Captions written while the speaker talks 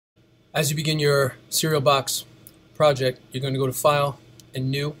As you begin your cereal box project, you're going to go to File and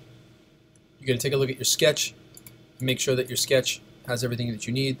New. You're going to take a look at your sketch and make sure that your sketch has everything that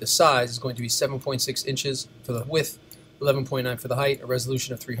you need. The size is going to be 7.6 inches for the width, 11.9 for the height, a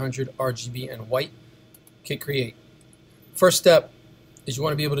resolution of 300, RGB, and white. Hit Create. First step is you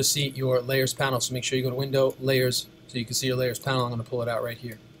want to be able to see your Layers panel, so make sure you go to Window, Layers, so you can see your Layers panel. I'm going to pull it out right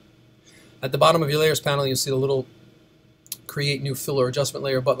here. At the bottom of your Layers panel, you'll see the little Create New Fill or Adjustment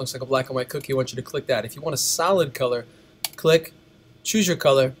Layer button. Looks like a black and white cookie. I want you to click that. If you want a solid color, click, choose your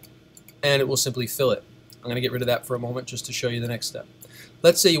color, and it will simply fill it. I'm going to get rid of that for a moment just to show you the next step.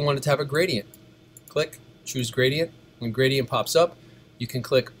 Let's say you wanted to have a gradient. Click, choose gradient. When gradient pops up, you can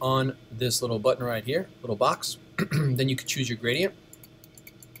click on this little button right here, little box. Then you can choose your gradient.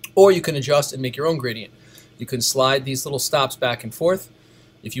 Or you can adjust and make your own gradient. You can slide these little stops back and forth.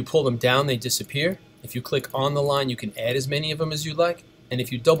 If you pull them down, they disappear. If you click on the line, you can add as many of them as you like. And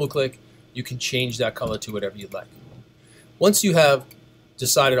if you double click, you can change that color to whatever you'd like. Once you have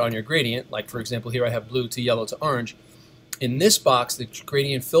decided on your gradient, like for example here I have blue to yellow to orange, in this box, the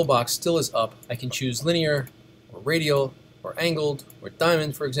gradient fill box still is up. I can choose linear or radial or angled or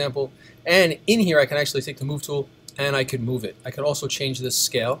diamond, for example. And in here I can actually take the move tool and I could move it. I could also change this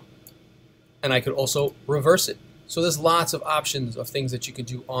scale and I could also reverse it. So there's lots of options of things that you can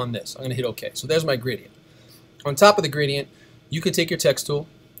do on this. I'm going to hit OK. So there's my gradient. On top of the gradient, you can take your text tool,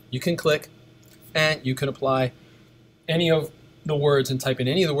 you can click, and you can apply any of the words and type in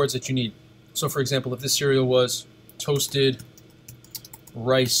any of the words that you need. So for example, if this cereal was toasted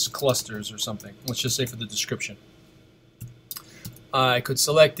rice clusters or something, let's just say for the description, I could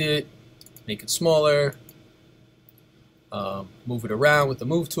select it, make it smaller, move it around with the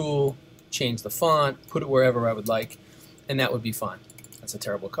move tool, change the font, put it wherever I would like, and that would be fine. That's a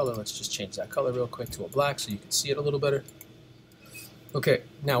terrible color. Let's just change that color real quick to a black so you can see it a little better. Okay,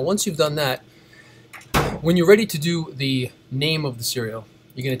 now once you've done that, when you're ready to do the name of the cereal,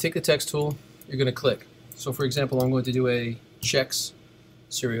 you're going to take the text tool, you're going to click. So for example, I'm going to do a Chex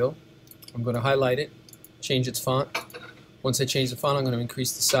cereal. I'm going to highlight it, change its font. Once I change the font, I'm going to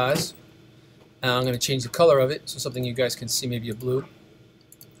increase the size. And I'm going to change the color of it, so something you guys can see, maybe a blue.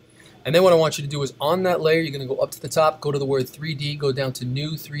 And then what I want you to do is on that layer, you're going to go up to the top, go to the word 3D, go down to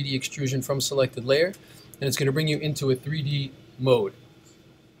New 3D Extrusion from Selected Layer, and it's going to bring you into a 3D mode.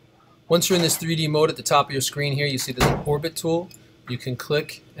 Once you're in this 3D mode, at the top of your screen here, you see this Orbit tool. You can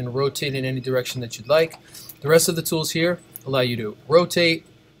click and rotate in any direction that you'd like. The rest of the tools here allow you to rotate,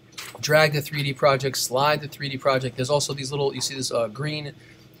 drag the 3D project, slide the 3D project. There's also these little, you see this green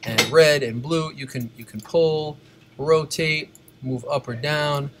and red and blue. You can pull, rotate, move up or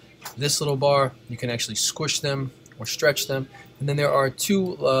down. This little bar, you can actually squish them or stretch them. And then there are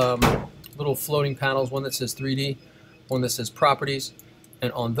two little floating panels, one that says 3D, one that says Properties.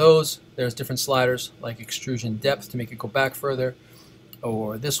 And on those, there's different sliders like extrusion depth to make it go back further,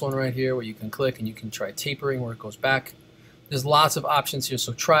 or this one right here where you can click and you can try tapering where it goes back. There's lots of options here,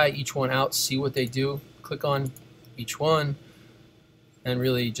 so try each one out, see what they do. Click on each one and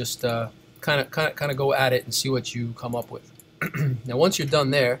really just kind of go at it and see what you come up with. Now once you're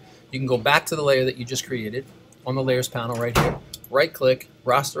done there, you can go back to the layer that you just created on the Layers panel right here. Right click,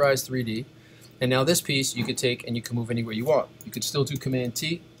 Rasterize 3D, and now this piece you could take and you can move anywhere you want. You could still do Command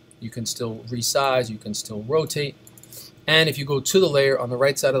T, you can still resize, you can still rotate, and if you go to the layer on the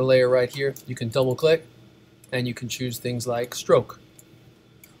right side of the layer right here, you can double click and you can choose things like Stroke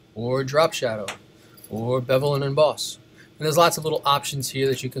or Drop Shadow or Bevel and Emboss. And there's lots of little options here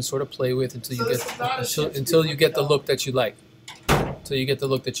that you can sort of play with until you get the look that you like.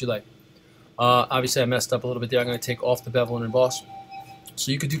 Obviously I messed up a little bit there. I'm going to take off the bevel and emboss.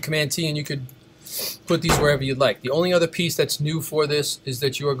 So you could do Command T and you could put these wherever you'd like. The only other piece that's new for this is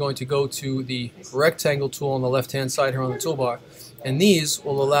that you are going to go to the rectangle tool on the left hand side here on the toolbar, and these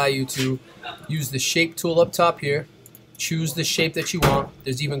will allow you to use the shape tool up top here, choose the shape that you want.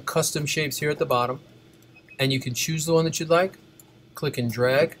 There's even custom shapes here at the bottom, and you can choose the one that you'd like, click and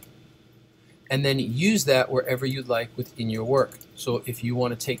drag, and then use that wherever you'd like within your work. So if you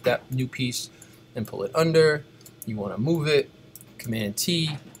want to take that new piece and pull it under, you want to move it, Command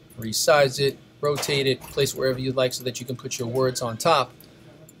T, resize it, rotate it, place it wherever you'd like so that you can put your words on top,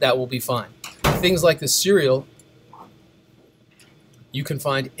 that will be fine. Things like the cereal, you can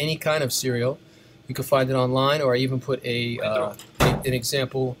find any kind of cereal. You can find it online, or I even put an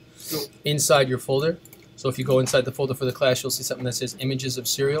example inside your folder. So if you go inside the folder for the class, you'll see something that says Images of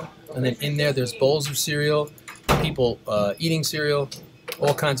Cereal, and then in there's bowls of cereal, people eating cereal,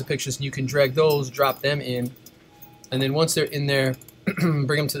 all kinds of pictures, and you can drag those, drop them in, and then once they're in there, bring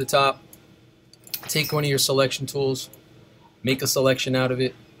them to the top, take one of your selection tools, make a selection out of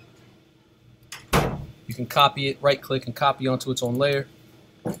it, can copy it, right-click and copy onto its own layer,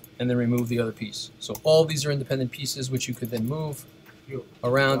 and then remove the other piece. So all these are independent pieces which you could then move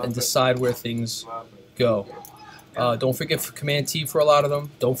around and decide where things go. Don't forget Command-T for a lot of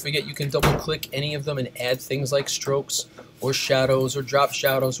them. Don't forget you can double-click any of them and add things like strokes or shadows or drop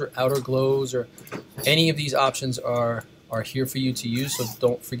shadows or outer glows, or any of these options are here for you to use, so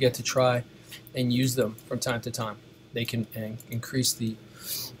don't forget to try and use them from time to time. They can increase the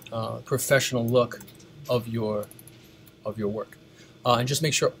professional look of your work. And just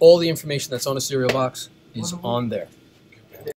make sure all the information that's on a cereal box is on there.